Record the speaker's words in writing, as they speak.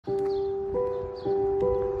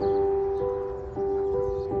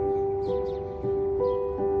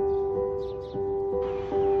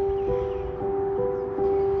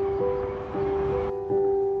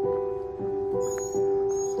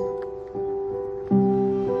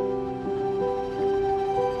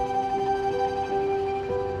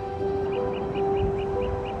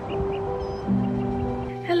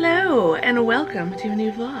and welcome to a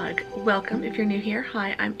new vlog. Welcome if you're new here.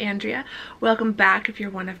 Hi, I'm Andrea. Welcome back if you're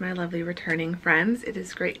one of my lovely returning friends. It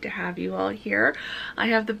is great to have you all here. I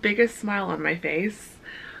have the biggest smile on my face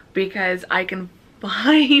because I can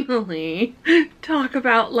finally talk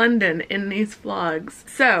about London in these vlogs.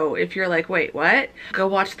 So if you're like, wait, what? Go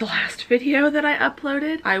watch the last video that I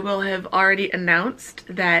uploaded. I will have already announced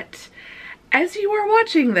that as you are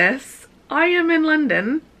watching this, I am in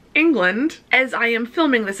London, England. As I am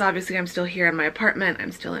filming this, obviously I'm still here in my apartment.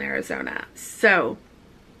 I'm still in Arizona. So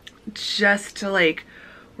just to like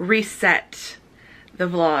reset the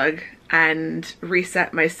vlog and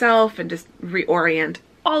reset myself and just reorient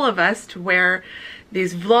all of us to where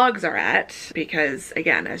these vlogs are at, because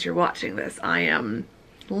again, as you're watching this, I am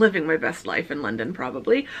living my best life in London,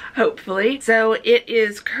 probably, hopefully. So it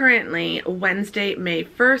is currently Wednesday, May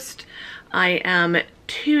 1st. I am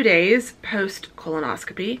 2 days post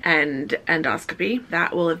colonoscopy and endoscopy.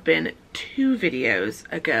 That will have been 2 videos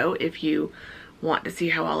ago if you want to see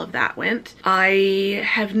how all of that went. I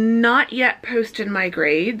have not yet posted my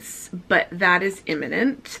grades, but that is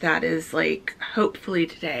imminent. That is like hopefully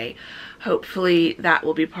today. Hopefully that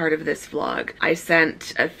will be part of this vlog. I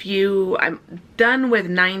sent a few, I'm done with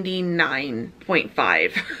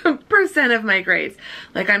 99.5% of my grades.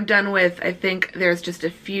 Like I'm done with, I think there's just a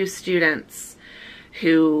few students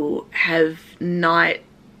who have not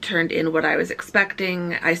turned in what I was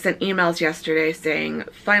expecting. I sent emails yesterday saying,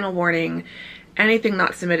 final warning, anything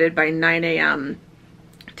not submitted by 9 a.m.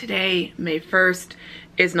 today, May 1st,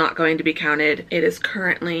 is not going to be counted. It is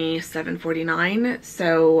currently 7:49,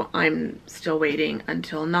 so I'm still waiting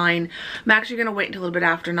until 9. I'm actually gonna wait until a little bit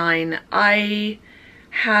after 9. I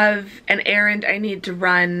have an errand I need to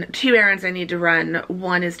run, 2 errands I need to run.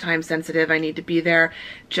 One is time sensitive. I need to be there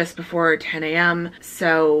just before 10 a.m.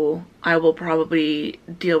 So I will probably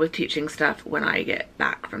deal with teaching stuff when I get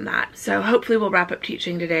back from that. So hopefully we'll wrap up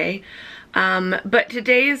teaching today. But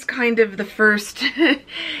today is kind of the first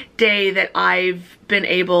day that I've been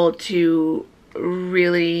able to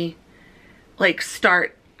really like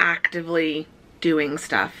start actively doing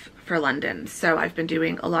stuff for London. So I've been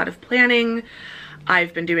doing a lot of planning.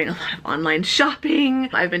 I've been doing a lot of online shopping.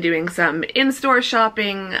 I've been doing some in-store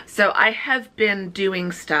shopping. So I have been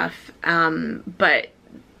doing stuff, but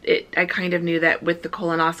I kind of knew that with the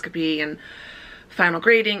colonoscopy and final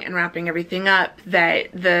grading and wrapping everything up,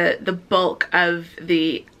 that the bulk of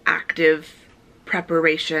the active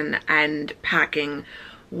preparation and packing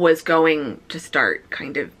was going to start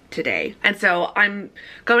kind of today. And so I'm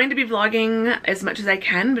going to be vlogging as much as I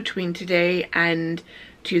can between today and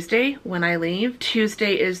Tuesday when I leave.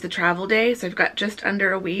 Tuesday is the travel day, so I've got just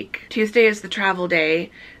under a week. Tuesday is the travel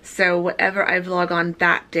day, so whatever I vlog on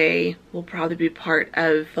that day will probably be part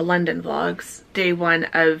of the London vlogs. Day 1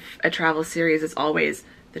 of a travel series is always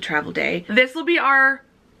the travel day. This will be our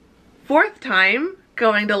 4th time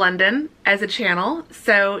going to London as a channel,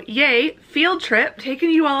 so yay, field trip,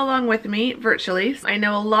 taking you all along with me virtually. I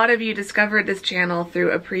know a lot of you discovered this channel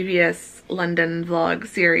through a previous London vlog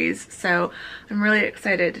series, so I'm really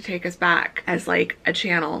excited to take us back as like a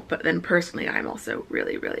channel, but then personally I'm also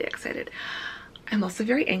really excited. I'm also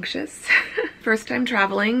very anxious. First time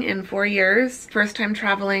traveling in 4 years, first time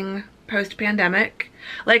traveling post-pandemic.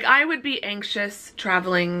 Like I would be anxious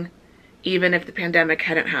traveling even if the pandemic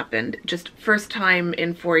hadn't happened. Just first time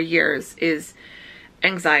in 4 years is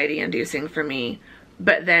anxiety inducing for me,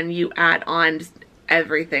 but then you add on just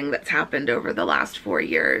everything that's happened over the last 4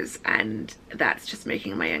 years, and that's just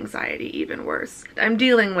making my anxiety even worse. I'm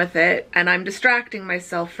dealing with it and I'm distracting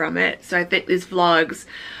myself from it, so I think these vlogs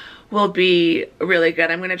will be really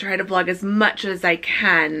good. I'm gonna try to vlog as much as I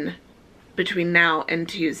can between now and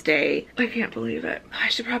Tuesday. I can't believe it. I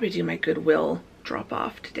should probably do my Goodwill drop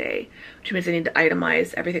off today, which means I need to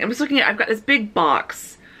itemize everything. I'm just looking at, I've got this big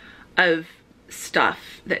box of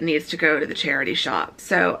stuff that needs to go to the charity shop.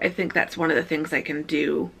 So I think that's one of the things I can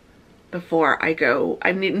do before I go.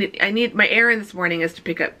 I need my errand this morning is to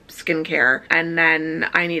pick up skincare, and then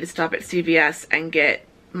I need to stop at CVS and get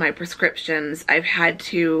my prescriptions. I've had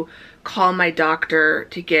to call my doctor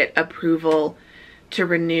to get approval to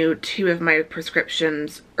renew 2 of my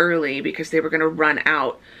prescriptions early because they were going to run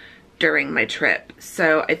out during my trip.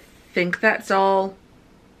 So I think that's all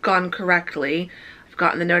gone correctly. I've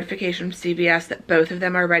gotten the notification from CVS that both of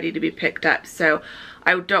them are ready to be picked up, so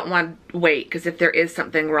I don't want to wait, because if there is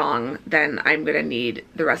something wrong, then I'm gonna need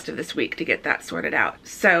the rest of this week to get that sorted out.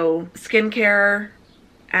 So skincare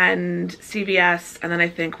and CVS, and then I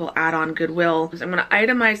think we'll add on Goodwill. So I'm gonna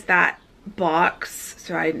itemize that box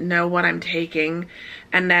so I know what I'm taking,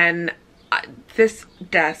 and then this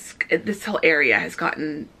desk, this whole area has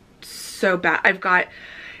gotten so bad. I've got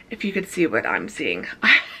if you could see what I'm seeing.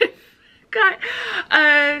 I've got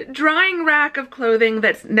a drying rack of clothing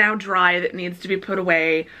that's now dry that needs to be put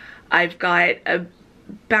away. I've got a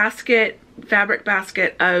basket, fabric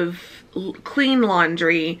basket of clean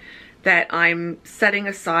laundry that I'm setting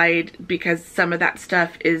aside because some of that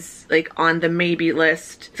stuff is like on the maybe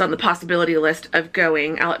list. It's on the possibility list of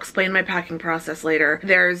going. I'll explain my packing process later.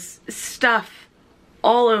 There's stuff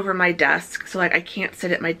all over my desk, so like I can't sit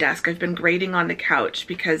at my desk. I've been grading on the couch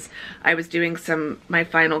because I was doing my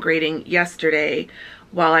final grading yesterday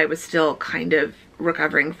while I was still kind of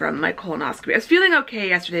recovering from my colonoscopy. I was feeling okay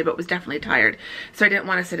yesterday, but was definitely tired, so I didn't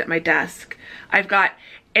want to sit at my desk. I've got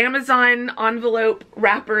Amazon envelope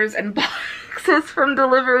wrappers and boxes from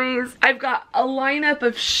deliveries. I've got a lineup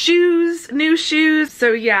of shoes, new shoes.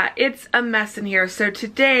 So yeah, it's a mess in here. So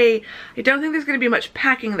today, I don't think there's going to be much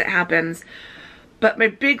packing that happens, but my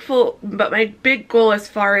big goal as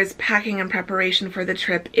far as packing and preparation for the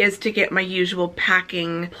trip is to get my usual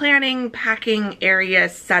packing area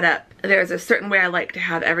set up. There's a certain way I like to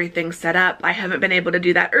have everything set up. I haven't been able to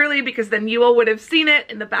do that early because then you all would have seen it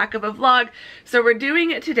in the back of a vlog. So we're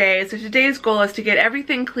doing it today. So today's goal is to get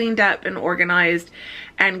everything cleaned up and organized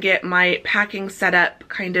and get my packing set up,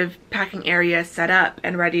 kind of packing area set up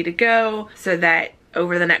and ready to go, so that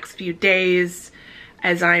over the next few days,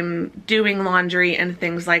 as I'm doing laundry and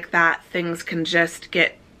things like that, things can just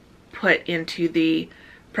get put into the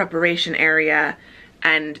preparation area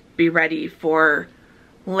and be ready for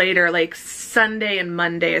later. Like Sunday and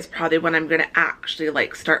Monday is probably when I'm gonna actually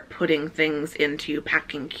like start putting things into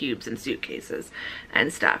packing cubes and suitcases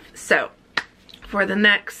and stuff. So for the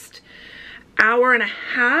next hour and a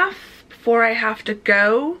half before I have to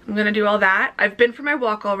go, I'm gonna do all that. I've been for my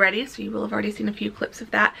walk already, so you will have already seen a few clips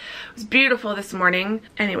of that. It was beautiful this morning.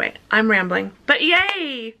 Anyway, I'm rambling, but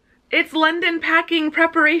yay! It's London packing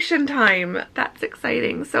preparation time. That's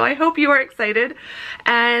exciting. So I hope you are excited.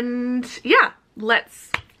 And yeah,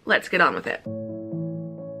 let's get on with it.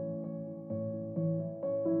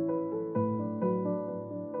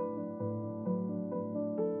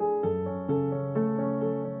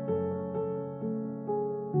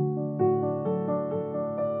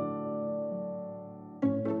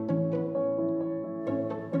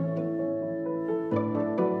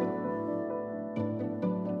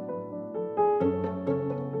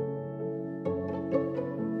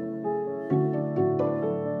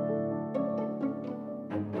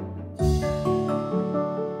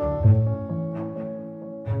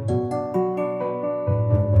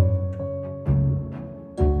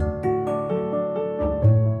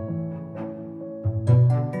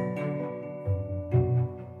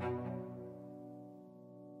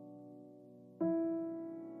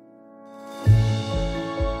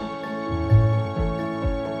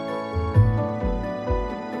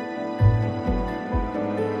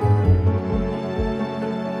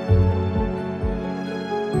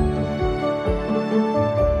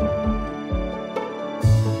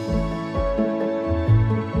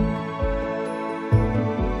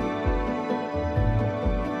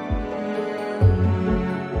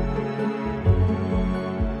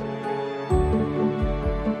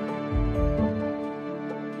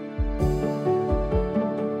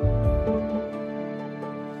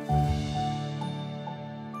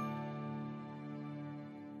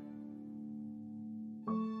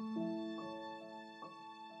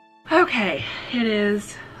 Okay, it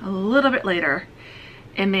is a little bit later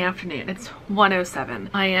in the afternoon. It's 1:07.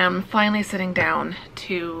 I am finally sitting down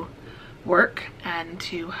to work and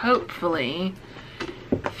to hopefully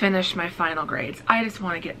finish my final grades. I just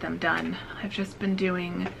want to get them done. I've just been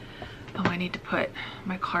doing, oh, I need to put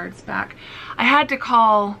my cards back. I had to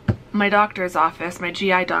call my doctor's office, my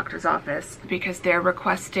GI doctor's office, because they're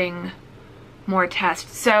requesting more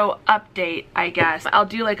tests. So update, I guess. I'll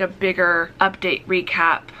do like a bigger update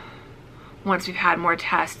recap once we've had more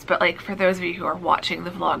tests, but like for those of you who are watching the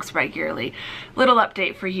vlogs regularly, little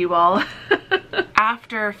update for you all.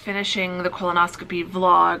 After finishing the colonoscopy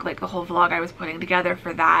vlog, like the whole vlog I was putting together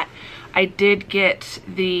for that, I did get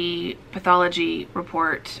the pathology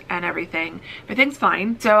report and everything. Everything's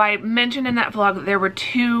fine. So I mentioned in that vlog that there were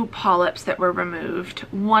 2 polyps that were removed.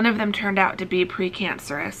 One of them turned out to be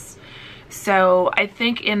precancerous. So I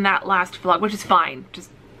think in that last vlog, which is fine, just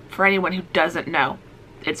for anyone who doesn't know,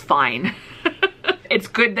 it's fine. It's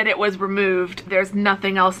good that it was removed. There's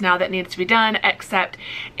nothing else now that needs to be done, except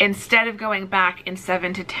instead of going back in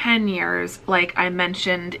 7 to 10 years, like I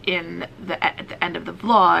mentioned at the end of the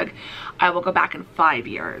vlog, I will go back in 5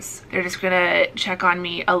 years. They're just gonna check on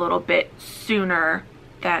me a little bit sooner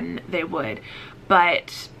than they would.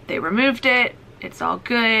 But they removed it, it's all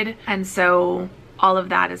good. And so all of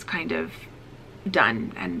that is kind of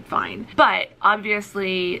done and fine. But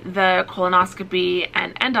obviously the colonoscopy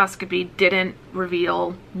and endoscopy didn't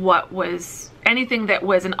reveal what was anything that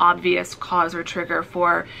was an obvious cause or trigger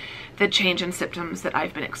for the change in symptoms that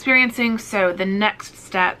I've been experiencing. So the next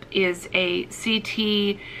step is a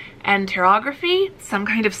CT enterography, some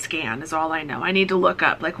kind of scan is all I know. I need to look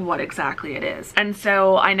up like what exactly it is. And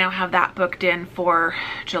so I now have that booked in for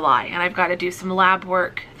July, and I've got to do some lab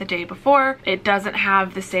work the day before. It doesn't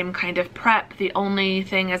have the same kind of prep. The only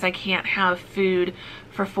thing is I can't have food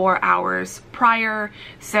for 4 hours prior,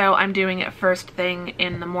 so I'm doing it first thing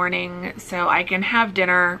in the morning so I can have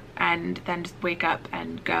dinner and then just wake up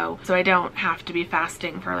and go. So I don't have to be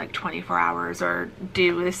fasting for like 24 hours or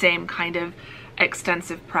do the same kind of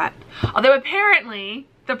extensive prep. Although apparently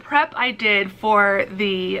the prep I did for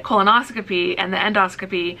the colonoscopy and the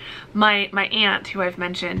endoscopy, my aunt, who I've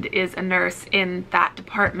mentioned is a nurse in that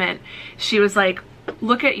department, she was like,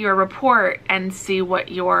 look at your report and see what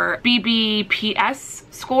your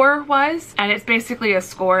BBPS score was. And it's basically a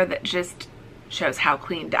score that just shows how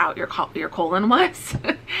cleaned out your colon was.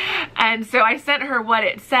 And so I sent her what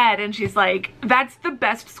it said and she's like, that's the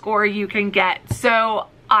best score you can get. So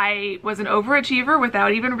I was an overachiever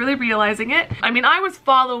without even really realizing it. I mean, I was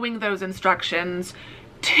following those instructions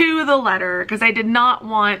to the letter because I did not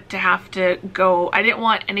want to have to go, I didn't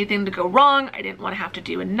want anything to go wrong. I didn't want to have to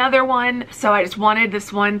do another one. So I just wanted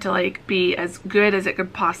this one to like be as good as it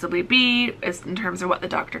could possibly be as in terms of what the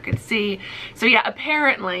doctor could see. So yeah,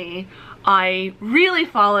 apparently I really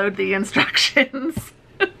followed the instructions.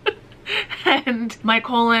 And my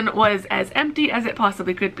colon was as empty as it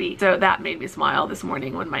possibly could be. So that made me smile this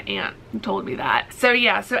morning when my aunt told me that. So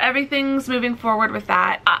yeah, so everything's moving forward with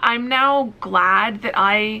that. I'm now glad that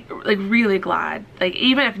really glad, like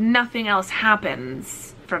even if nothing else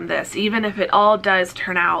happens from this, even if it all does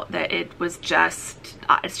turn out that it was just,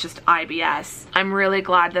 it's just IBS, I'm really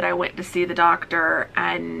glad that I went to see the doctor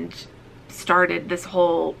and started this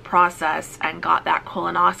whole process and got that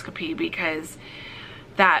colonoscopy, because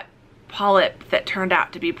that polyp that turned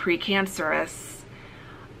out to be precancerous,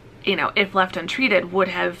 you know, if left untreated, would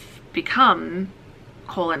have become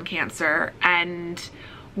colon cancer. And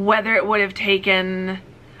whether it would have taken,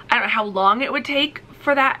 I don't know how long it would take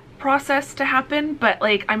for that process to happen, but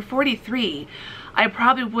like I'm 43. I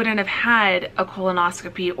probably wouldn't have had a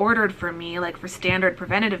colonoscopy ordered for me, like for standard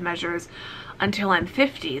preventative measures, until I'm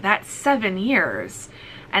 50. That's 7 years.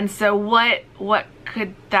 And so what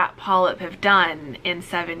could that polyp have done in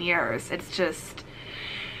 7 years? It's just,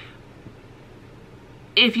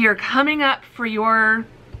 if you're coming up for your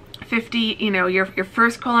 50, you know, your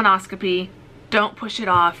first colonoscopy, don't push it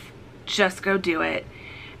off, just go do it.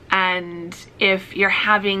 And if you're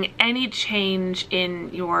having any change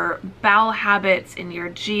in your bowel habits, in your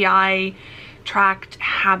GI tract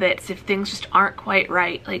habits, if things just aren't quite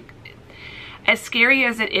right, like as scary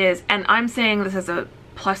as it is, and I'm saying this as a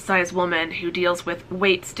plus size woman who deals with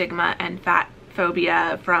weight stigma and fat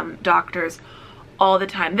phobia from doctors all the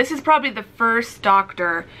time. This is probably the first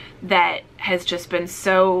doctor that has just been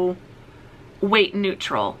so weight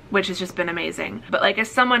neutral, which has just been amazing. But like,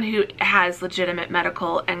 as someone who has legitimate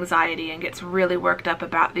medical anxiety and gets really worked up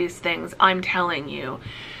about these things, I'm telling you,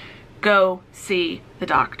 go see the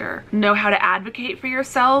doctor. Know how to advocate for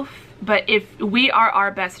yourself, but if we are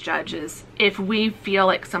our best judges, if we feel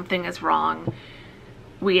like something is wrong,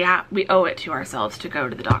 we owe it to ourselves to go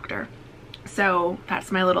to the doctor. So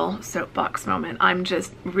that's my little soapbox moment. I'm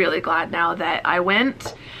just really glad now that I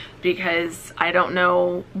went, because I don't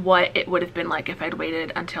know what it would have been like if I'd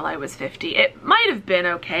waited until I was 50. It might have been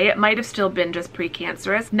okay. It might have still been just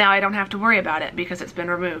precancerous. Now I don't have to worry about it because it's been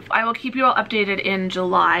removed. I will keep you all updated in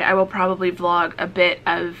July. I will probably vlog a bit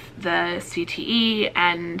of the CTE,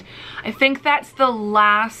 and I think that's the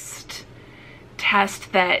last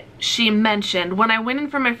test that she mentioned. When I went in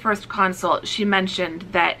for my first consult, she mentioned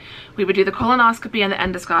that we would do the colonoscopy and the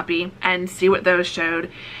endoscopy and see what those showed.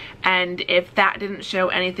 And if that didn't show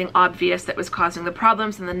anything obvious that was causing the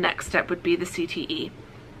problems, then the next step would be the CTE.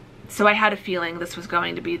 So I had a feeling this was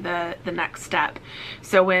going to be the next step.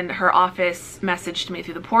 So when her office messaged me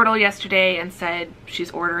through the portal yesterday and said she's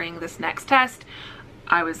ordering this next test,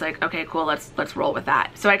 I was like, okay, cool, let's roll with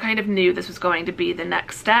that. So I kind of knew this was going to be the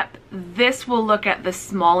next step. This will look at the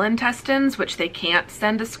small intestines, which they can't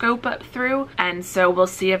send a scope up through. And so we'll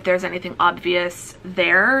see if there's anything obvious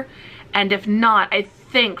there. And if not, I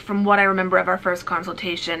think from what I remember of our first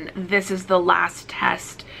consultation, this is the last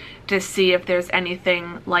test to see if there's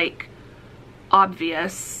anything like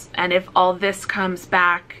obvious. And if all this comes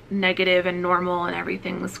back negative and normal and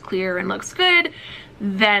everything's clear and looks good,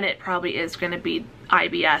 then it probably is going to be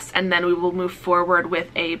IBS, and then we will move forward with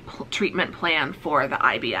a treatment plan for the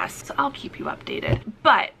IBS. So I'll keep you updated.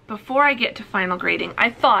 But before I get to final grading, I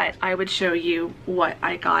thought I would show you what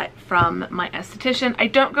I got from my esthetician. I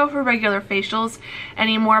don't go for regular facials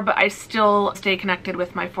anymore, but I still stay connected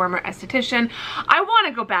with my former esthetician. I want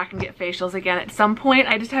to go back and get facials again at some point.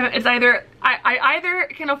 I just haven't, it's either, I either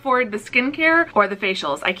can afford the skincare or the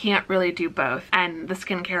facials. I can't really do both. And the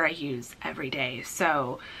skincare I use every day.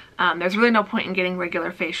 So there's really no point in getting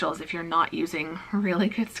regular facials if you're not using really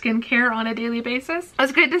good skincare on a daily basis. It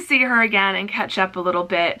was good to see her again and catch up a little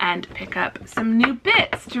bit and pick up some new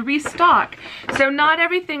bits to restock. So not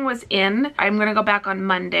everything was in. I'm gonna go back on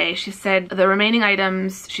Monday. She said the remaining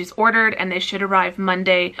items she's ordered and they should arrive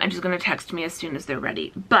Monday, and she's gonna text me as soon as they're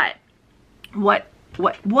ready. But what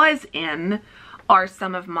was in are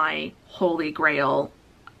some of my holy grail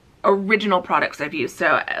original products I've used.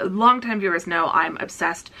 So longtime viewers know I'm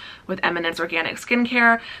obsessed with Eminence Organic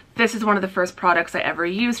Skincare. This is one of the first products I ever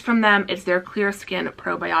used from them. It's their Clear Skin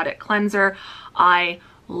Probiotic Cleanser. I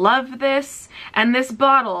love this. And this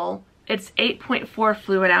bottle, it's 8.4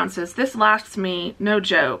 fluid ounces. This lasts me, no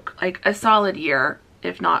joke, like a solid year,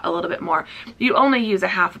 if not a little bit more. You only use a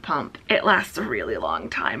half a pump. It lasts a really long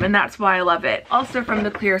time, and that's why I love it. Also from the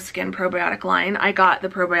Clear Skin Probiotic line, I got the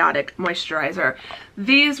Probiotic Moisturizer.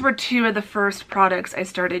 These were two of the first products I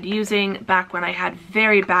started using back when I had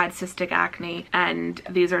very bad cystic acne, and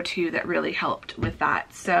these are two that really helped with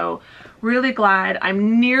that. So really glad.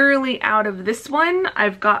 I'm nearly out of this one.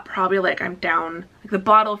 I've got probably like, I'm down, like the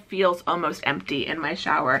bottle feels almost empty in my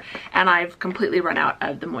shower, and I've completely run out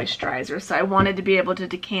of the moisturizer. So I wanted to be able to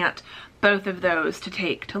decant both of those to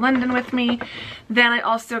take to London with me. Then I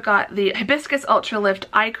also got the Hibiscus Ultra Lift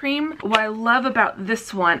Eye Cream. What I love about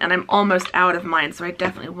this one, and I'm almost out of mine, so I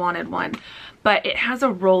definitely wanted one, but it has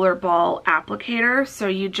a roller ball applicator. So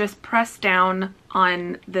you just press down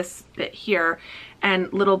on this bit here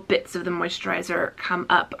and little bits of the moisturizer come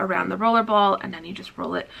up around the roller ball, and then you just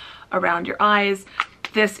roll it around your eyes.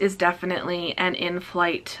 This is definitely an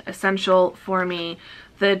in-flight essential for me.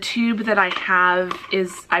 The tube that I have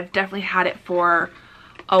is, I've definitely had it for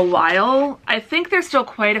a while. I think there's still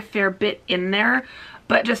quite a fair bit in there,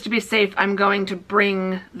 but just to be safe, I'm going to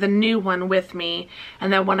bring the new one with me,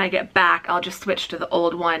 and then when I get back, I'll just switch to the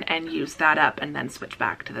old one and use that up and then switch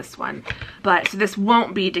back to this one. But so this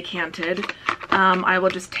won't be decanted. I will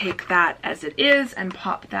just take that as it is and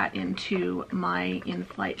pop that into my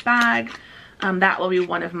in-flight bag. That will be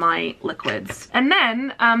one of my liquids. And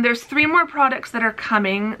then there's 3 more products that are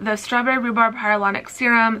coming. The Strawberry Rhubarb Hyaluronic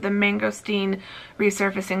Serum, the Mangosteen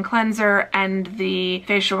Resurfacing Cleanser, and the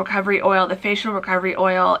Facial Recovery Oil. The Facial Recovery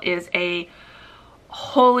Oil is a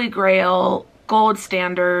holy grail, gold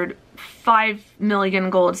standard, 5 million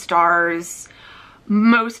gold stars,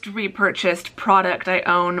 most repurchased product I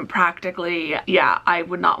own practically. Yeah, I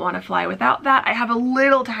would not want to fly without that. I have a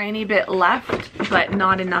little tiny bit left, but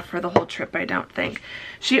not enough for the whole trip, I don't think.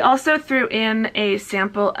 She also threw in a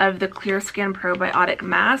sample of the Clear Skin Probiotic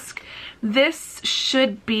Mask. This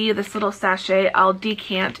should be, this little sachet, I'll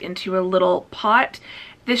decant into a little pot.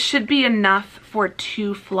 This should be enough for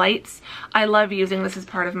 2 flights. I love using this as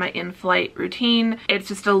part of my in-flight routine. It's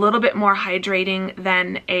just a little bit more hydrating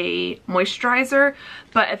than a moisturizer,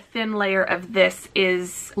 but a thin layer of this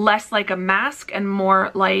is less like a mask and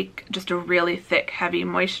more like just a really thick, heavy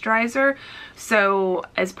moisturizer. So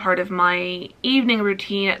as part of my evening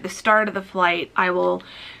routine at the start of the flight, I will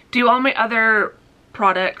do all my other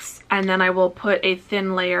products, and then I will put a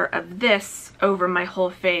thin layer of this over my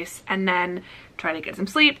whole face, and then try to get some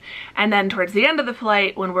sleep. And then towards the end of the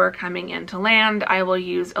flight, when we're coming into land, I will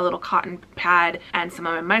use a little cotton pad and some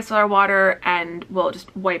of my micellar water, and we'll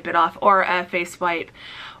just wipe it off, or a face wipe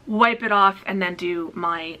it off, and then do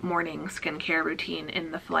my morning skincare routine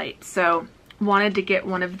in the flight. So wanted to get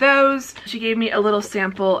one of those. She gave me a little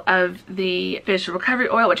sample of the Facial Recovery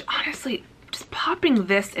Oil, which honestly, just popping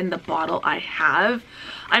this in the bottle I have,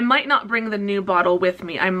 I might not bring the new bottle with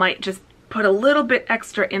me. I might just put a little bit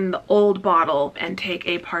extra in the old bottle and take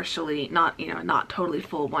a partially, not totally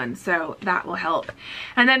full one. So that will help.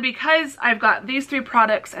 And then because I've got these 3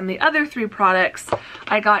 products and the other 3 products,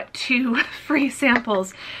 I got 2 free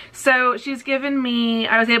samples. So she's given me,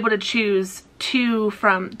 I was able to choose two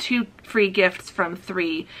free gifts from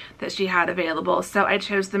 3 that she had available. So I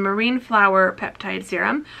chose the Marine Flower Peptide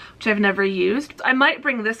Serum, which I've never used. I might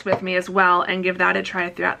bring this with me as well and give that a try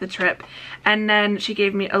throughout the trip. And then she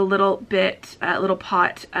gave me a little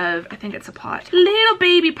pot of, I think it's a pot. Little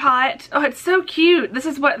baby pot. Oh, it's so cute. This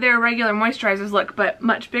is what their regular moisturizers look, but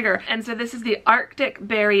much bigger. And so this is the Arctic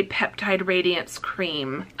Berry Peptide Radiance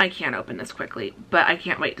Cream. I can't open this quickly, but I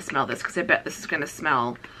can't wait to smell this because I bet this is gonna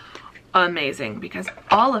smell amazing, because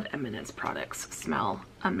all of Eminence products smell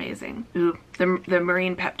amazing. Ooh, the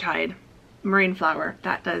Marine Peptide, Marine Flower,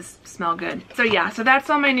 that does smell good. So yeah, so that's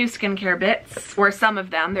all my new skincare bits, or some of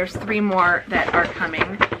them. There's 3 more that are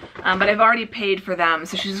coming, but I've already paid for them,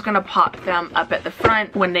 so she's just gonna pop them up at the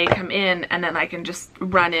front when they come in, and then I can just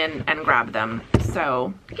run in and grab them.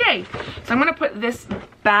 So yay. So I'm gonna put this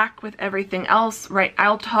back with everything else, right?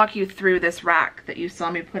 I'll talk you through this rack that you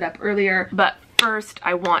saw me put up earlier, but first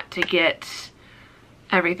I want to get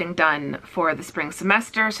everything done for the spring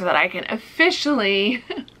semester so that I can officially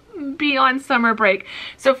be on summer break.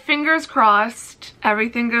 So fingers crossed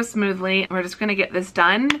everything goes smoothly. We're just gonna get this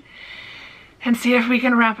done and see if we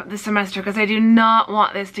can wrap up the semester, because I do not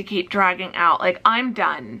want this to keep dragging out. Like, I'm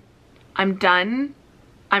done. I'm done.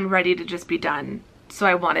 I'm ready to just be done. So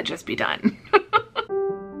I want to just be done.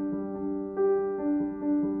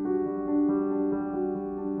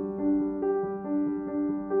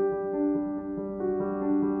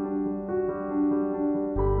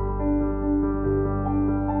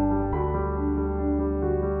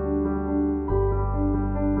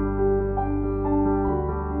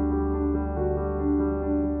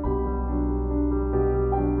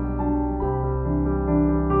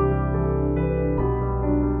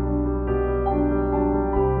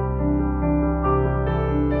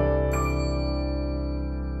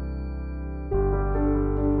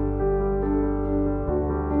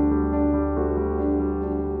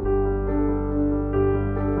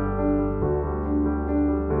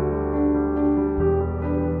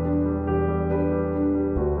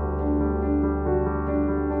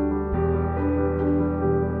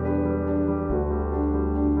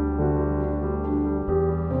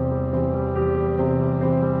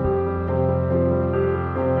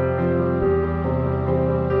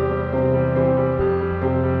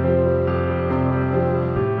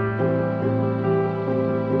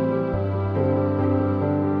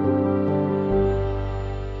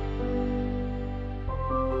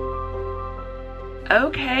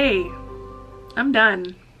 Okay, I'm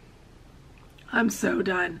done. I'm so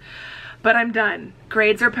done, but I'm done.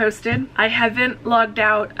 Grades are posted. I haven't logged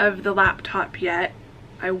out of the laptop yet.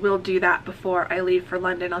 I will do that before I leave for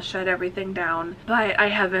London. I'll shut everything down, but I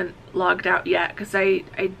haven't logged out yet because I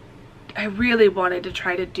really wanted to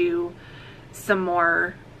try to do some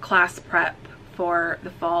more class prep for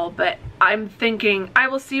the fall, but I'm thinking I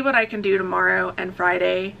will see what I can do tomorrow and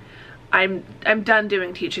Friday. I'm done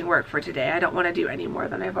doing teaching work for today. I don't want to do any more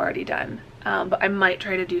than I've already done, but I might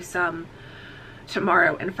try to do some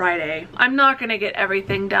tomorrow and Friday. I'm not gonna get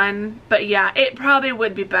everything done, but yeah, it probably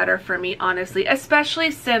would be better for me, honestly,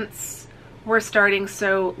 especially since we're starting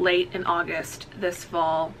so late in August this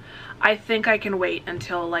fall. I think I can wait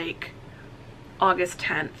until like August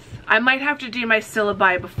 10th. I might have to do my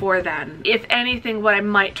syllabi before then. If anything, what I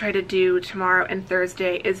might try to do tomorrow and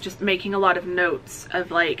Thursday is just making a lot of notes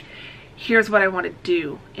of like, here's what I want to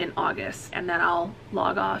do in August, and then I'll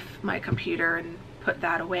log off my computer and put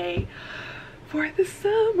that away for the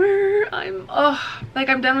summer. I'm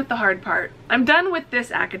done with the hard part. I'm done with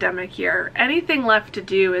this academic year. Anything left to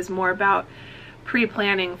do is more about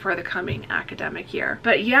pre-planning for the coming academic year.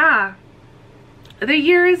 But yeah, the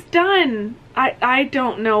year is done. I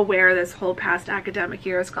don't know where this whole past academic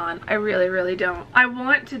year has gone. I really, really don't. I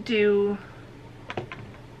want to do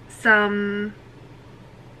some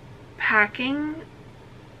packing.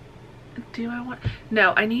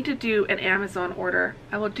 No, I need to do an Amazon order.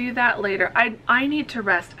 I will do that later. I need to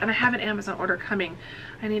rest, and I have an Amazon order coming.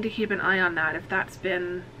 I need to keep an eye on that if that's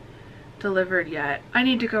been delivered yet. I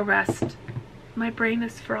need to go rest. My brain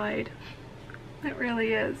is fried. It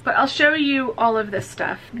really is. But I'll show you all of this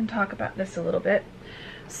stuff and talk about this a little bit.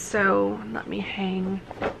 So let me hang.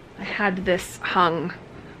 I had this hung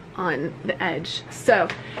on the edge. So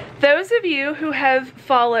those of you who have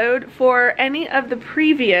followed for any of the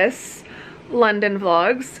previous London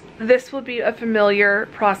vlogs, this will be a familiar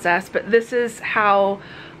process, but this is how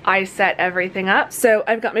I set everything up. So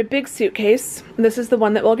I've got my big suitcase. This is the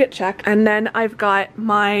one that will get checked. And then I've got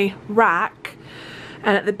my rack.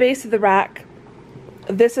 And at the base of the rack,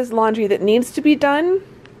 this is laundry that needs to be done.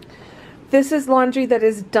 This is laundry that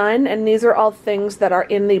is done, and these are all things that are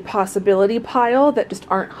in the possibility pile that just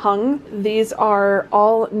aren't hung. These are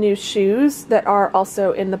all new shoes that are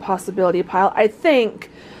also in the possibility pile. I think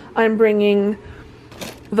I'm bringing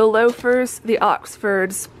the loafers, the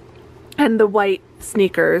Oxfords, and the white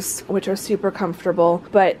sneakers, which are super comfortable,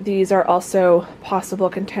 but these are also possible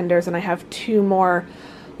contenders, and I have 2 more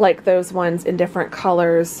like those ones in different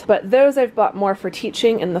colors, but those I've bought more for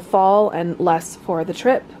teaching in the fall and less for the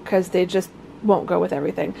trip because they just won't go with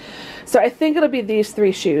everything. So I think it'll be these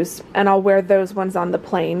 3 shoes, and I'll wear those ones on the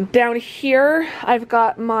plane. Down here I've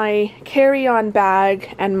got my carry-on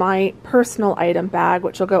bag and my personal item bag,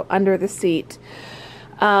 which will go under the seat.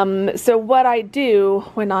 So what I do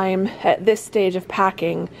when I'm at this stage of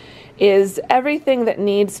packing is everything that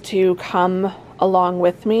needs to come along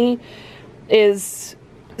with me is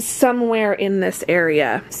somewhere in this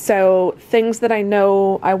area. So things that I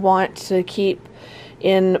know I want to keep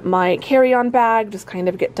in my carry-on bag just kind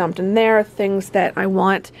of get dumped in there. Things that I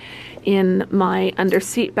want in my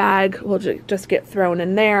under-seat bag will just get thrown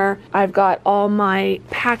in there. I've got all my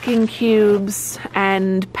packing cubes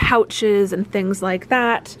and pouches and things like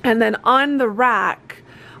that. And then on the rack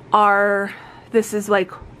this is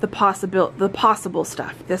like the possible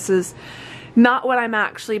stuff. This is not what I'm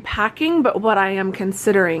actually packing, but what I am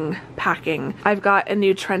considering packing. I've got a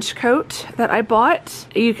new trench coat that I bought.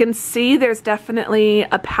 You can see there's definitely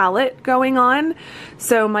a palette going on.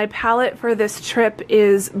 So my palette for this trip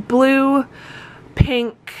is blue,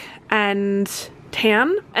 pink, and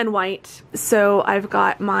tan and white. So I've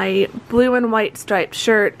got my blue and white striped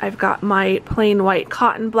shirt. I've got my plain white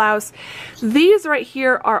cotton blouse. These right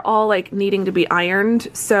here are all like needing to be ironed.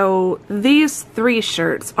 So these 3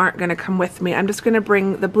 shirts aren't going to come with me. I'm just going to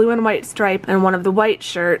bring the blue and white stripe and one of the white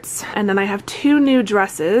shirts. And then I have 2 new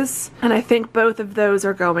dresses, and I think both of those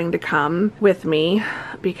are going to come with me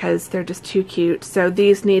because they're just too cute. So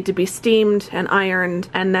these need to be steamed and ironed,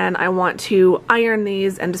 and then I want to iron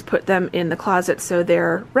these and just put them in the closet so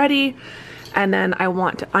they're ready, and then I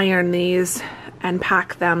want to iron these and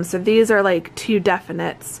pack them. So these are like 2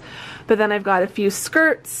 definites, but then I've got a few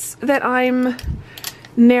skirts that I'm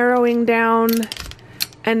narrowing down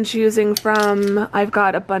and choosing from. I've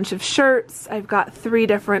got a bunch of shirts. I've got 3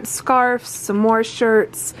 different scarves, some more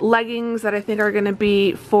shirts, leggings that I think are going to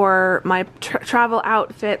be for my travel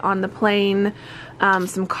outfit on the plane,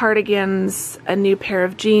 some cardigans, a new pair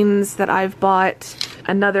of jeans that I've bought,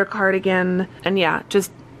 another cardigan, and yeah,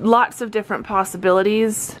 just lots of different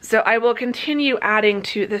possibilities. So I will continue adding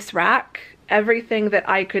to this rack everything that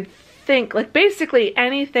I could think, like basically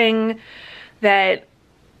anything that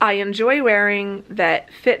I enjoy wearing,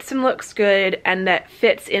 that fits and looks good, and that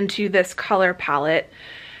fits into this color palette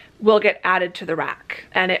will get added to the rack.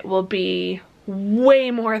 And it will be way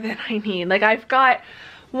more than I need. Like I've got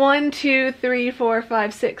 1, 2, 3, 4,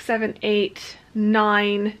 5, 6, 7, 8,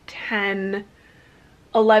 9, 10,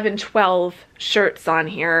 11, 12 shirts on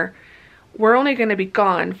here. We're only going to be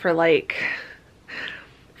gone for like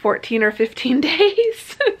 14 or 15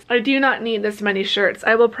 days. I do not need this many shirts.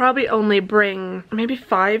 I will probably only bring maybe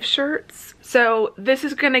 5 shirts. So this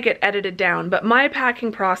is gonna get edited down, but my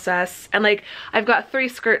packing process, and like I've got 3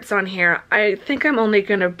 skirts on here. I think I'm only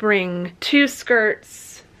gonna bring 2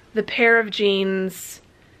 skirts, the pair of jeans,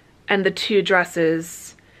 and the 2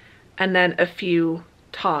 dresses, and then a few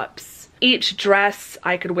tops. Each dress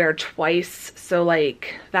I could wear twice, so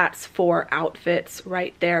like that's 4 outfits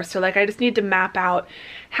right there. So like I just need to map out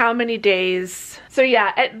how many days. So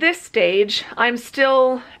yeah, at this stage I'm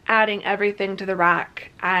still adding everything to the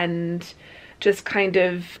rack and just kind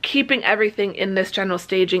of keeping everything in this general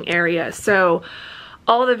staging area. So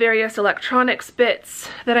all the various electronics bits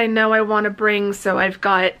that I know I want to bring. So I've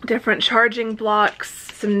got different charging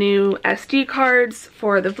blocks, some new SD cards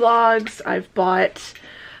for the vlogs. I've bought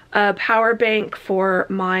a power bank for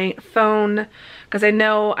my phone because I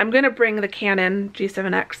know I'm going to bring the Canon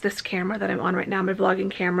G7X, this camera that I'm on right now, my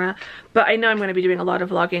vlogging camera, but I know I'm going to be doing a lot of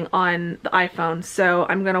vlogging on the iPhone, so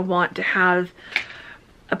I'm going to want to have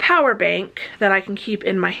a power bank that I can keep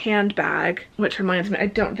in my handbag, which reminds me, I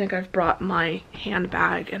don't think I've brought my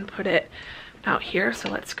handbag and put it out here, so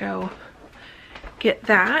let's go get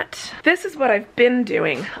that. This is what I've been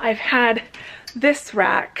doing. I've had this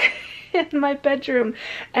rack in my bedroom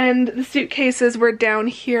and the suitcases were down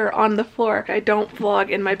here on the floor. I don't vlog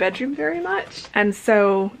in my bedroom very much, and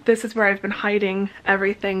so this is where I've been hiding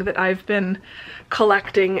everything that I've been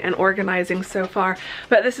collecting and organizing so far.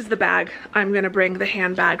 But this is the bag I'm gonna bring, the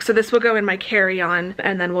handbag. So this will go in my carry-on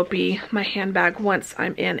and then will be my handbag once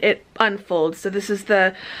I'm in. It unfolds. So this is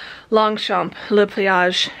the Longchamp Le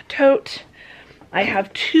Pliage tote. I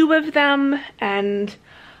have 2 of them, and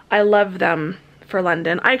I love them for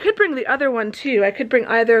London. I could bring the other one too. I could bring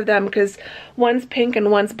either of them because one's pink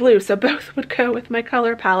and one's blue, so both would go with my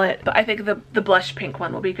color palette. But I think the blush pink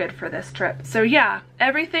one will be good for this trip. So yeah,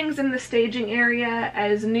 everything's in the staging area.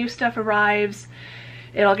 As new stuff arrives,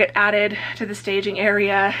 it'll get added to the staging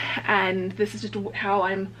area, and this is just how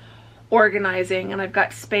I'm organizing, and I've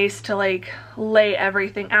got space to like lay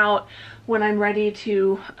everything out. When I'm ready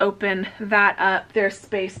to open that up, there's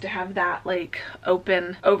space to have that like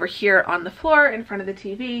open over here on the floor in front of the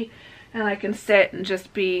TV, and I can sit and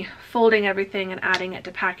just be folding everything and adding it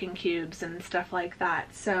to packing cubes and stuff like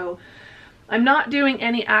that. So I'm not doing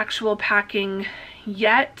any actual packing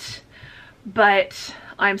yet, but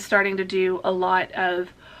I'm starting to do a lot of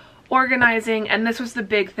organizing, and this was the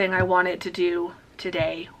big thing I wanted to do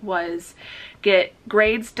today, was get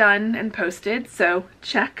grades done and posted, so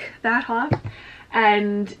check that off,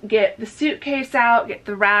 and get the suitcase out, get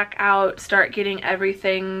the rack out, start getting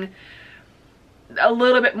everything a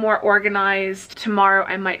little bit more organized. Tomorrow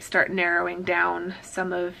I might start narrowing down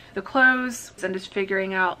some of the clothes and just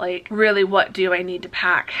figuring out like really what do I need to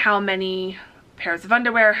pack, how many pairs of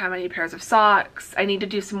underwear, how many pairs of socks. I need to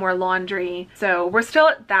do some more laundry. So we're still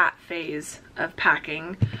at that phase of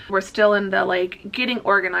packing. We're still in the like getting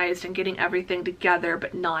organized and getting everything together,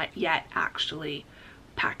 but not yet actually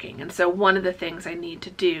packing. And so one of the things I need to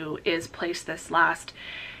do is place this last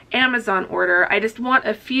Amazon order. I just want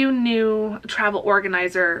a few new travel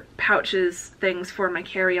organizer pouches things for my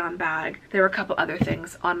carry-on bag. There were a couple other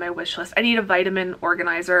things on my wish list. I need a vitamin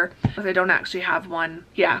organizer because I don't actually have one.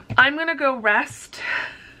 Yeah, I'm gonna go rest.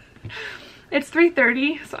 It's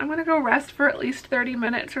 3:30, so I'm gonna go rest for at least 30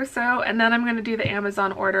 minutes or so, and then I'm gonna do the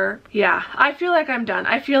Amazon order. Yeah, I feel like I'm done.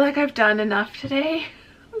 I feel like I've done enough today.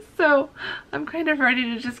 So I'm kind of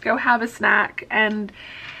ready to just go have a snack and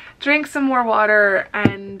drink some more water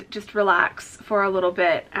and just relax for a little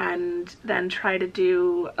bit, and then try to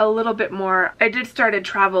do a little bit more. I did start a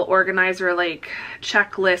travel organizer like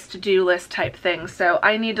checklist, to-do list type thing, so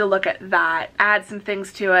I need to look at that, add some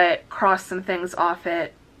things to it, cross some things off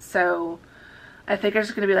it. So I think it's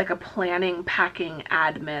just gonna be like a planning, packing,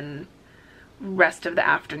 admin rest of the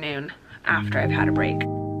afternoon after I've had a break.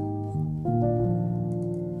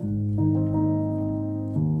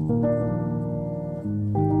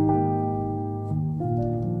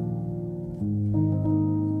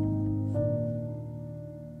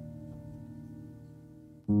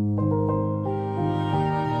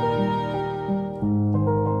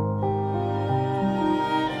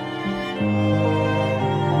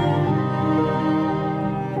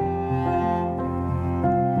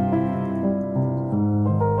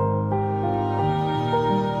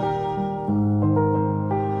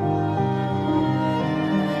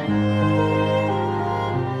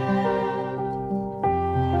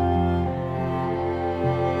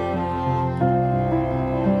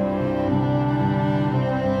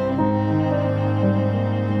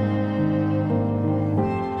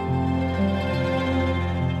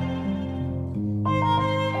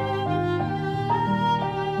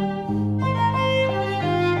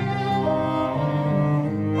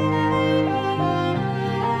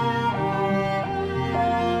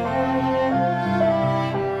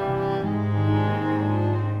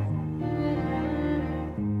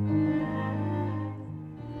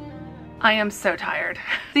 I am so tired.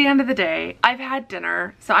 At the end of the day, I've had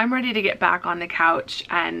dinner, so I'm ready to get back on the couch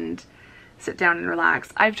and sit down and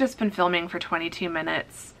relax. I've just been filming for 22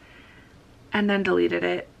 minutes and then deleted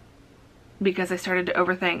it because I started to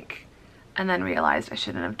overthink and then realized I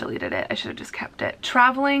shouldn't have deleted it. I should have just kept it.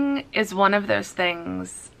 Traveling is one of those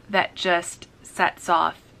things that just sets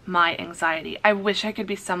off my anxiety. I wish I could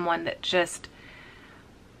be someone that just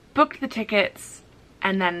booked the tickets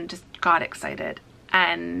and then just got excited.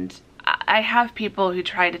 And I have people who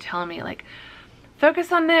try to tell me like,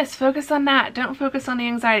 focus on this, focus on that, don't focus on the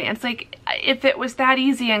anxiety. And it's like, if it was that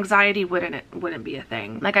easy, anxiety wouldn't be a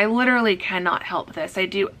thing. Like, I literally cannot help this. I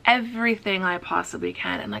do everything I possibly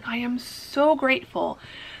can, and like, I am so grateful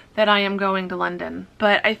that I am going to London.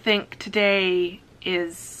 But I think today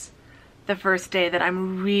is the first day that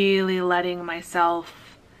I'm really letting myself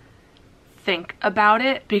think about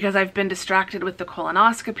it, because I've been distracted with the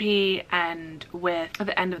colonoscopy and with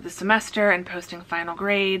the end of the semester and posting final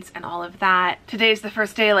grades and all of that. Today's the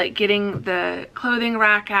first day, like, getting the clothing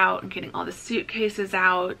rack out and getting all the suitcases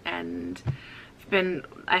out, and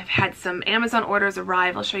I've had some Amazon orders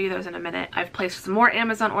arrive. I'll show you those in a minute. I've placed some more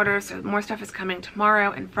Amazon orders, so more stuff is coming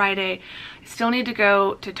tomorrow and Friday. I still need to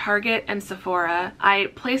go to Target and Sephora. I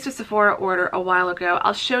placed a Sephora order a while ago.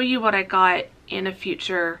 I'll show you what I got in a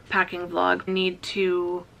future packing vlog. I need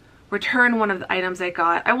to return one of the items I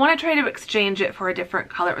got. I want to try to exchange it for a different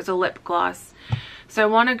color. It was a lip gloss. So I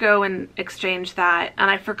want to go and exchange that. And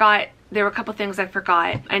I forgot, there were a couple things I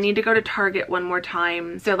forgot. I need to go to Target one more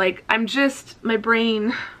time. So like, I'm just, my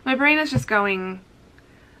brain is just going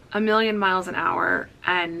a million miles an hour,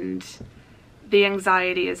 and the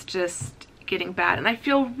anxiety is just getting bad. And I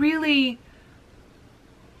feel really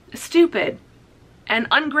stupid and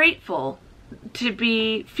ungrateful to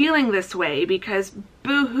be feeling this way, because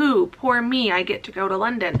boo-hoo, poor me, I get to go to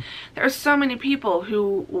London. There are so many people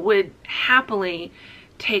who would happily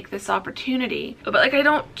take this opportunity, but like, I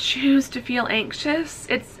don't choose to feel anxious.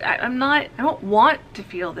 I don't want to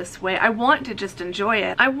feel this way. I want to just enjoy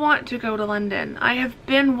it. I want to go to London. I have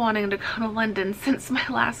been wanting to go to London since my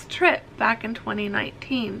last trip back in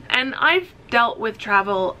 2019, and I've dealt with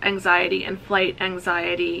travel anxiety and flight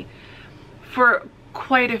anxiety for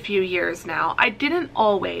quite a few years now. I try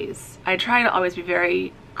to always be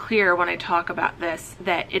very clear when I talk about this,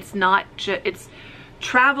 that it's not just, it's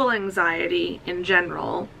travel anxiety in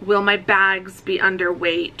general. Will my bags be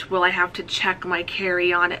underweight? Will I have to check my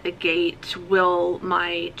carry-on at the gate? Will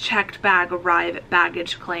my checked bag arrive at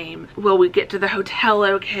baggage claim? Will we get to the hotel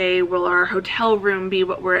okay? Will our hotel room be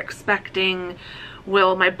what we're expecting?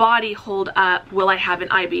 Will my body hold up? Will I have an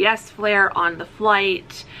IBS flare on the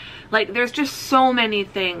flight? Like, there's just so many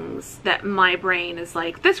things that my brain is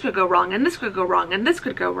like, this could go wrong, and this could go wrong, and this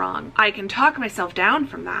could go wrong. I can talk myself down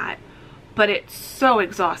from that, but it's so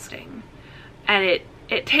exhausting, and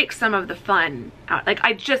it takes some of the fun out. Like,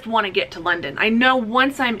 I just want to get to London. I know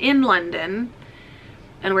once I'm in London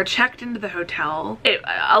and we're checked into the hotel,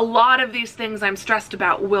 a lot of these things I'm stressed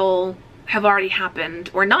about will have already happened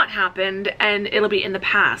or not happened, and it'll be in the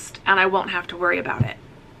past, and I won't have to worry about it.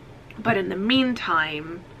 But in the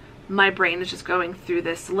meantime, my brain is just going through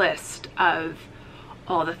this list of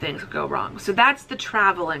all the things that go wrong. So that's the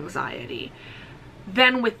travel anxiety.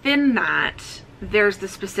 Then within that, there's the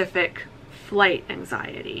specific flight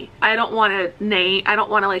anxiety. I don't want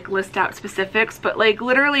to like list out specifics, but like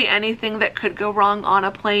literally anything that could go wrong on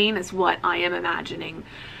a plane is what I am imagining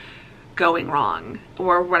going wrong,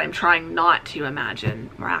 or what I'm trying not to imagine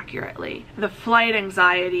more accurately. The flight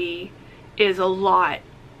anxiety is a lot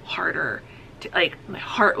harder. Like, my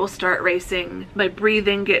heart will start racing, my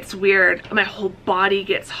breathing gets weird, my whole body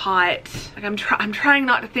gets hot. Like, I'm trying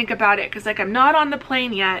not to think about it, because like, I'm not on the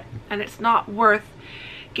plane yet, and it's not worth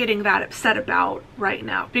getting that upset about right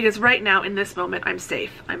now, because right now in this moment I'm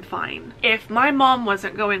safe, I'm fine. If my mom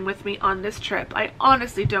wasn't going with me on this trip, I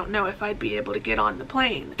honestly don't know if I'd be able to get on the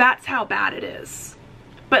plane. That's how bad it is.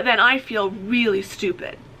 But then I feel really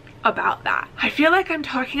stupid about that. I feel like I'm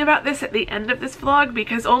talking about this at the end of this vlog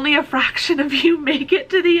because only a fraction of you make it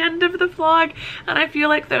to the end of the vlog, and I feel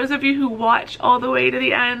like those of you who watch all the way to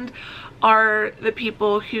the end are the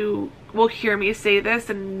people who will hear me say this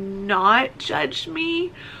and not judge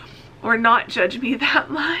me, or not judge me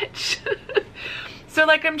that much. So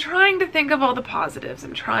like, I'm trying to think of all the positives.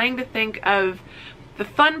 I'm trying to think of the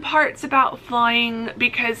fun parts about flying,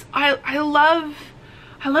 because I love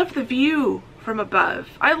the view from above.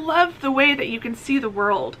 I love the way that you can see the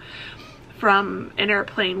world from an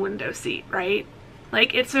airplane window seat, right?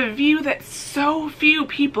 Like, it's a view that so few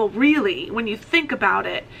people really, when you think about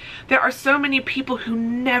it, there are so many people who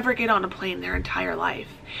never get on a plane their entire life,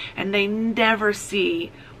 and they never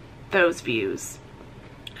see those views.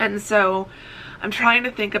 And so I'm trying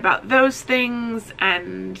to think about those things,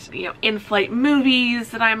 and, you know, in-flight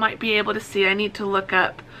movies that I might be able to see. I need to look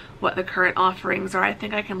up what the current offerings are. I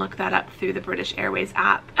think I can look that up through the British Airways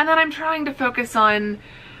app. And then I'm trying to focus on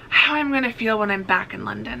how I'm going to feel when I'm back in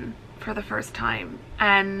London for the first time,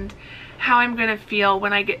 and how I'm going to feel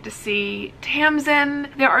when I get to see Tamsin.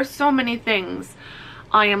 There are so many things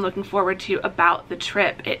I am looking forward to about the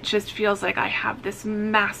trip. It just feels like I have this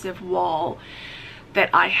massive wall that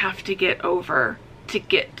I have to get over to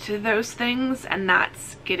get to those things, and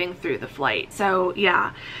that's getting through the flight. So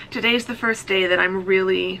yeah, today's the first day that I'm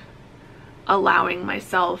really allowing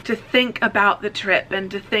myself to think about the trip, and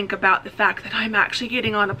to think about the fact that I'm actually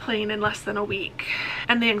getting on a plane in less than a week,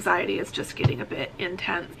 and the anxiety is just getting a bit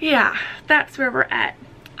intense. Yeah, that's where we're at.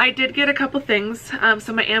 I did get a couple things.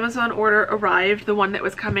 So my Amazon order arrived, the one that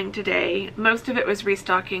was coming today. Most of it was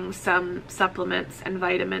restocking some supplements and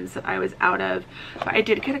vitamins that I was out of, but I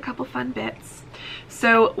did get a couple fun bits.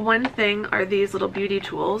 So one thing are these little beauty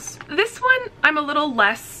tools. This one I'm a little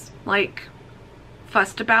less like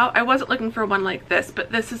fussed about. I wasn't looking for one like this,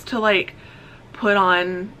 but this is to like put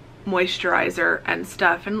on moisturizer and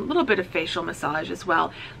stuff, and a little bit of facial massage as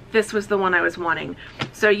well. This was the one I was wanting.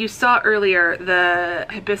 So you saw earlier the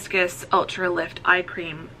Hibiscus Ultra Lift Eye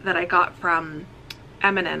Cream that I got from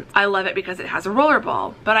Eminence. I love it because it has a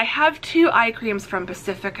rollerball, but I have 2 eye creams from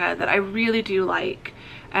Pacifica that I really do like,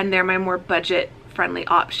 and they're my more budget friendly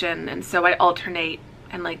option, and so I alternate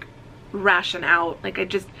and like ration out. Like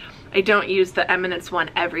I don't use the Eminence one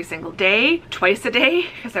every single day, twice a day,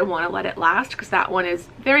 because I want to let it last, because that one is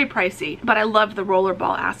very pricey, but I love the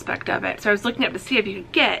rollerball aspect of it. So I was looking up to see if you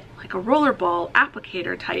could get like a rollerball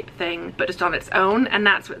applicator type thing, but just on its own, and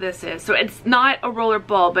that's what this is. So it's not a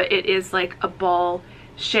rollerball, but it is like a ball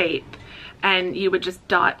shape, and you would just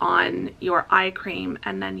dot on your eye cream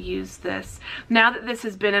and then use this. Now that this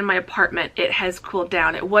has been in my apartment, it has cooled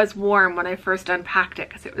down. It was warm when I first unpacked it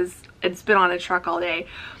because it's been on a truck all day,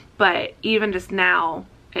 but even just now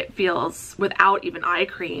it feels, without even eye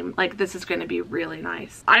cream, like this is going to be really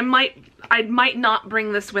nice. I might not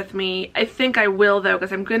bring this with me. I think I will though,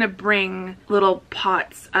 because I'm going to bring little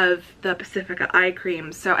pots of the Pacifica eye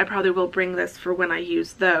cream, so I probably will bring this for when I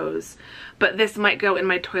use those. But this might go in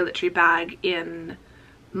my toiletry bag in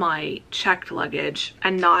my checked luggage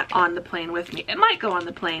and not on the plane with me. It might go on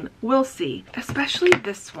the plane, we'll see. Especially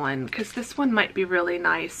this one, because this one might be really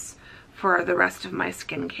nice for the rest of my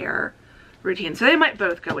skincare routine. So they might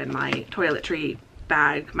both go in my toiletry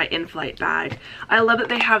bag, my in-flight bag. I love that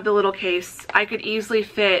they have the little case. I could easily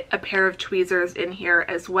fit a pair of tweezers in here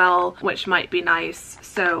as well, which might be nice.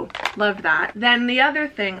 So love that. Then the other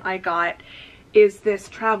thing I got is this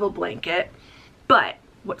travel blanket. But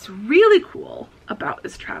what's really cool about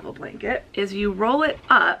this travel blanket is you roll it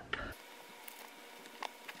up.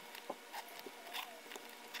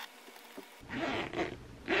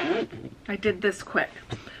 I did this quick.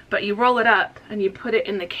 But you roll it up and you put it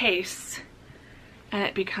in the case and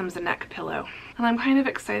it becomes a neck pillow. And I'm kind of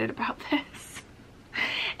excited about this.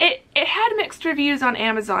 It had mixed reviews on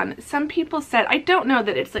Amazon. Some people said, I don't know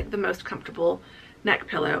that it's like the most comfortable neck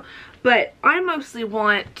pillow, but I mostly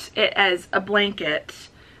want it as a blanket,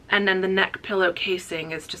 and then the neck pillow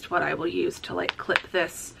casing is just what I will use to like clip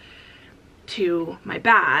this to my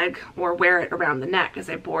bag or wear it around the neck as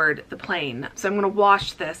I board the plane. So I'm going to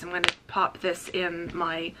wash this. I'm going to pop this in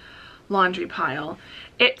my laundry pile.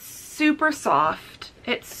 It's super soft.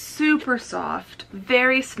 It's super soft,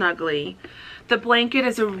 very snuggly. The blanket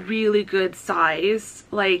is a really good size.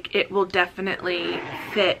 Like, it will definitely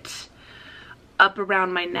fit up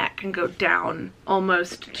around my neck and go down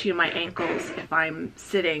almost to my ankles if I'm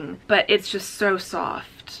sitting, but it's just so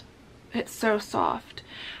soft. It's so soft.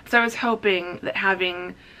 So I was hoping that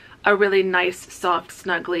having a really nice, soft,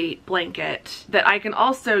 snuggly blanket that I can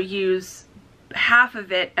also use half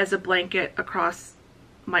of it as a blanket across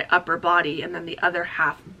my upper body and then the other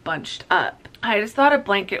half bunched up. I just thought a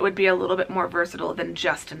blanket would be a little bit more versatile than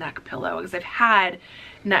just a neck pillow, because I've had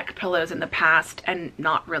neck pillows in the past and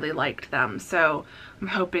not really liked them. So I'm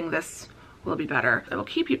hoping this will be better. I will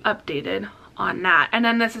keep you updated on that. And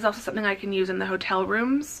then this is also something I can use in the hotel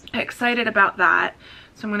rooms. Excited about that.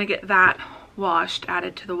 So I'm going to get that washed,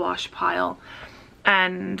 added to the wash pile.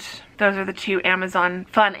 And those are the 2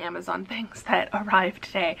 fun Amazon things that arrived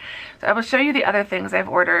today. So I will show you the other things I've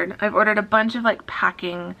ordered. I've ordered a bunch of like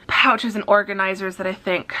packing pouches and organizers that I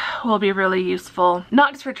think will be really useful.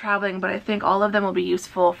 Not just for traveling, but I think all of them will be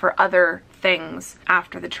useful for other things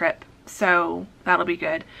after the trip. So that'll be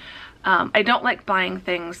good. I don't like buying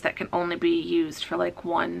things that can only be used for like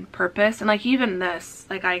one purpose. And like even this,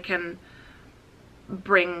 like I can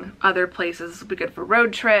bring other places. This will be good for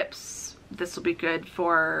road trips. This will be good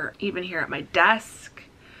for even here at my desk.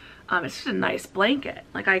 It's just a nice blanket.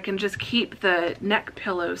 Like I can just keep the neck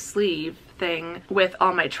pillow sleeve thing with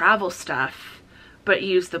all my travel stuff, but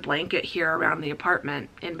use the blanket here around the apartment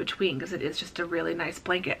in between, because it is just a really nice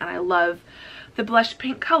blanket. And I love the blush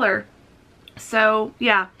pink color. So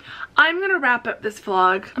yeah, I'm gonna wrap up this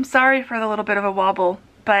vlog. I'm sorry for the little bit of a wobble,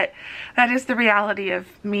 but that is the reality of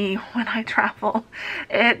me when I travel.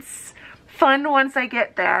 It's fun once I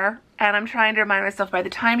get there, and I'm trying to remind myself by the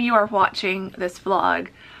time you are watching this vlog,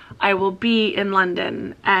 I will be in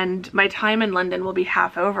London, and my time in London will be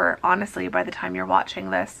half over, honestly, by the time you're watching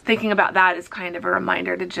this. Thinking about that is kind of a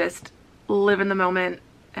reminder to just live in the moment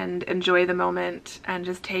and enjoy the moment and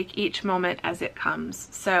just take each moment as it comes.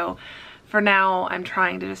 So for now, I'm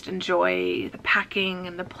trying to just enjoy the packing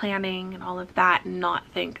and the planning and all of that and not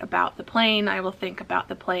think about the plane. I will think about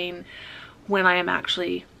the plane when I am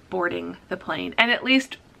actually boarding the plane. And at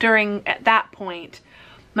least at that point,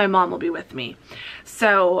 my mom will be with me.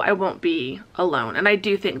 So I won't be alone. And I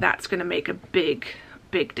do think that's going to make a big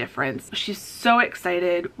big difference. She's so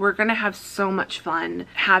excited. We're gonna have so much fun.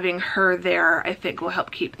 Having her there, I think, will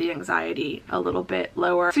help keep the anxiety a little bit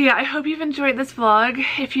lower. So yeah, I hope you've enjoyed this vlog.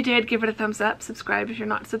 If you did, give it a thumbs up. Subscribe if you're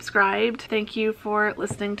not subscribed. Thank you for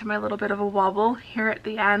listening to my little bit of a wobble here at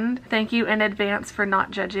the end. Thank you in advance for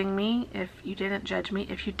not judging me. If you didn't judge me,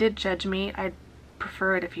 if you did judge me, I'd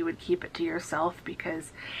prefer it if you would keep it to yourself,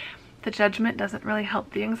 because the judgment doesn't really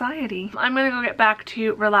help the anxiety. I'm gonna go get back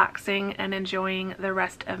to relaxing and enjoying the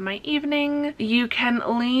rest of my evening. You can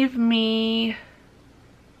leave me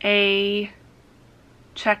a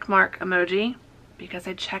check mark emoji because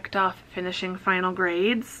I checked off finishing final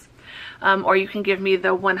grades, or you can give me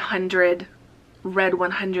the 100 red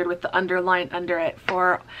 100 with the underline under it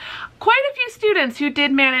for quite a few students who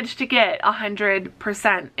did manage to get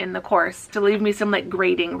 100% in the course. To leave me some like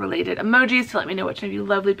grading related emojis to let me know which of you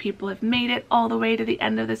lovely people have made it all the way to the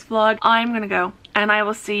end of this vlog. I'm gonna go, and I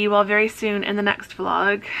will see you all very soon in the next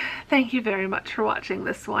vlog. Thank you very much for watching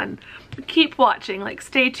this one. Keep watching, like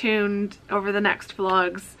stay tuned over the next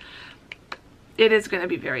vlogs. It is going to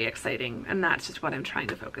be very exciting, and that's just what I'm trying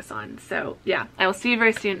to focus on. So yeah, I will see you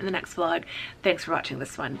very soon in the next vlog. Thanks for watching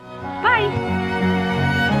this one. Bye!